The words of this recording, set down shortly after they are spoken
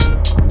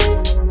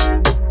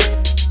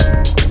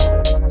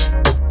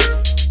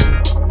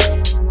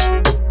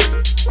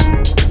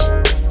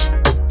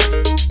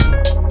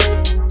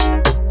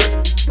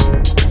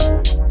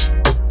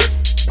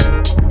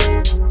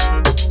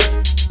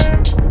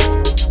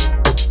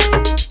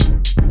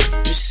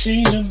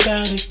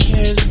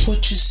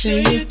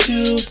say it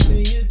too.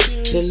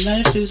 That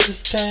life is a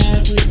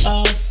fad we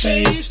all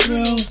phase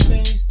through.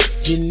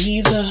 You're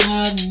neither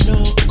hot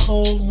nor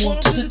cold, warm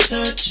to the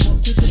touch.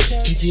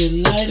 Either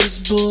your light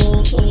is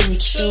bold or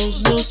it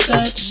shows no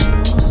such.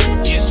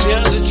 You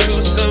tell the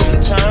truth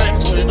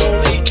sometimes when it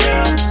only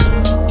counts.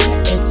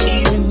 And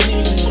even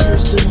then it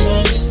hurts the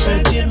mind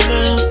despite the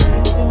amount.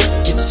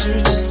 It's your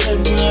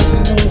decide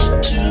right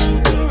to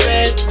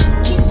correct.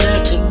 The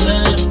lack of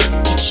love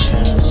you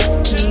choose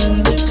to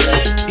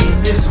neglect. In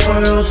this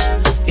world,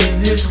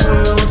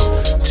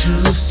 to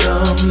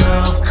some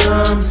love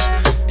comes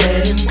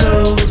and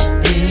goes.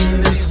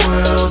 In this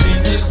world,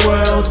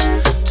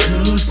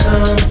 to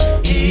some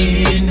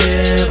it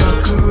never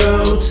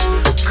corrodes.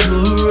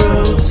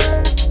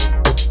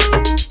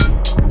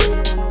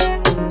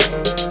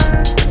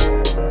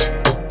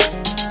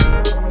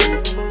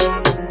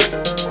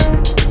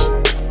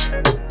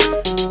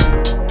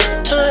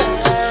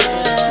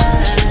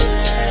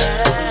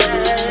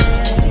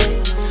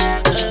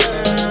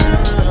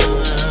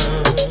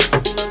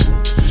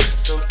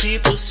 Some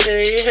people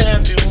say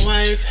happy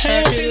wife,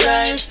 happy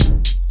life.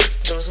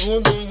 Those are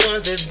the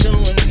ones that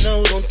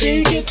don't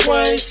think it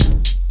twice.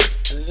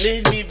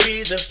 Let me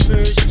be the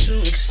first to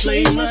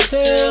explain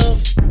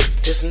myself.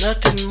 There's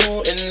nothing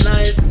more in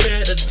life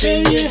better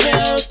than your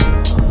health.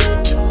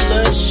 Your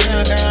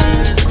bloodshot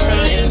eyes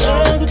crying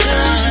all the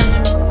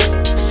time,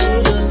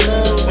 full of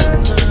love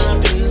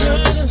and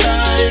love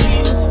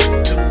skies.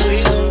 The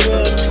way the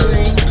world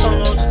clings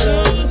cause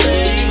does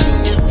thing.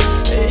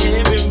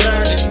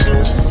 Everybody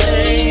knows the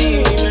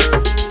same.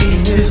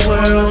 In this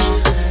world,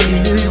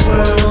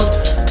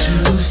 to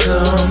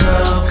some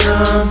love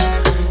comes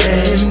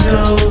and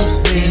goes.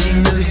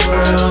 In this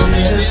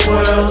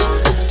world,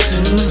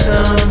 to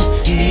some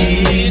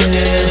it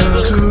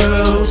never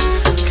corrodes.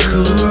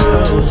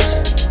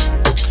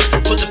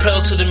 Put the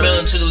pedal to the metal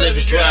until the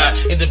liver's dry.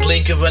 In the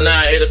blink of an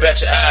eye, it'll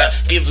bat your eye.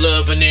 Give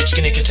love an inch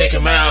and it can take a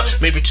mile,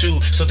 maybe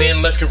two, so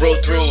then left can roll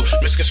through.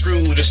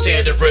 Misconstrued to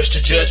stand and rush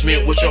to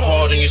judgment. With your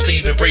heart on your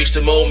sleeve, embrace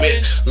the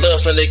moment.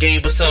 Love's not a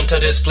game, but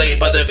sometimes it's played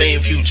by the vain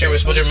few.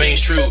 Cherish what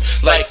remains true.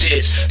 Like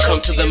this, come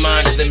to the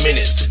mind in a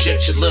minute.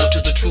 Subject your love to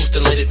the truth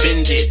and let it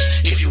bend it.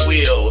 If you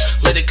will,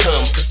 let it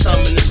come, cause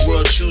some in this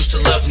world choose to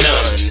love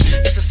none.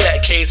 It's a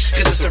sad case,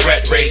 cause it's the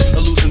rat race. A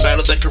losing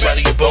battle that can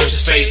rattle your bones,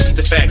 your space.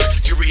 The fact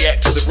you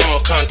react to the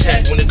wrong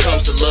contact when it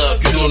comes to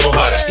love, you don't know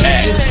how to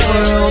act.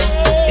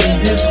 In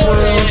this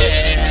world,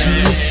 to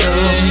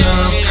some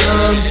love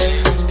comes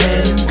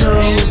and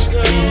goes.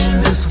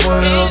 In this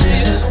world,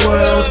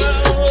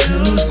 to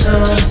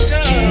some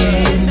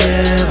it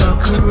never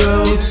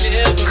corrodes.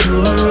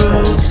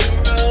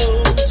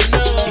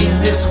 In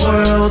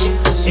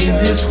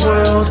this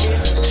world,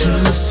 to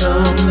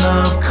some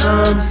love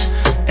comes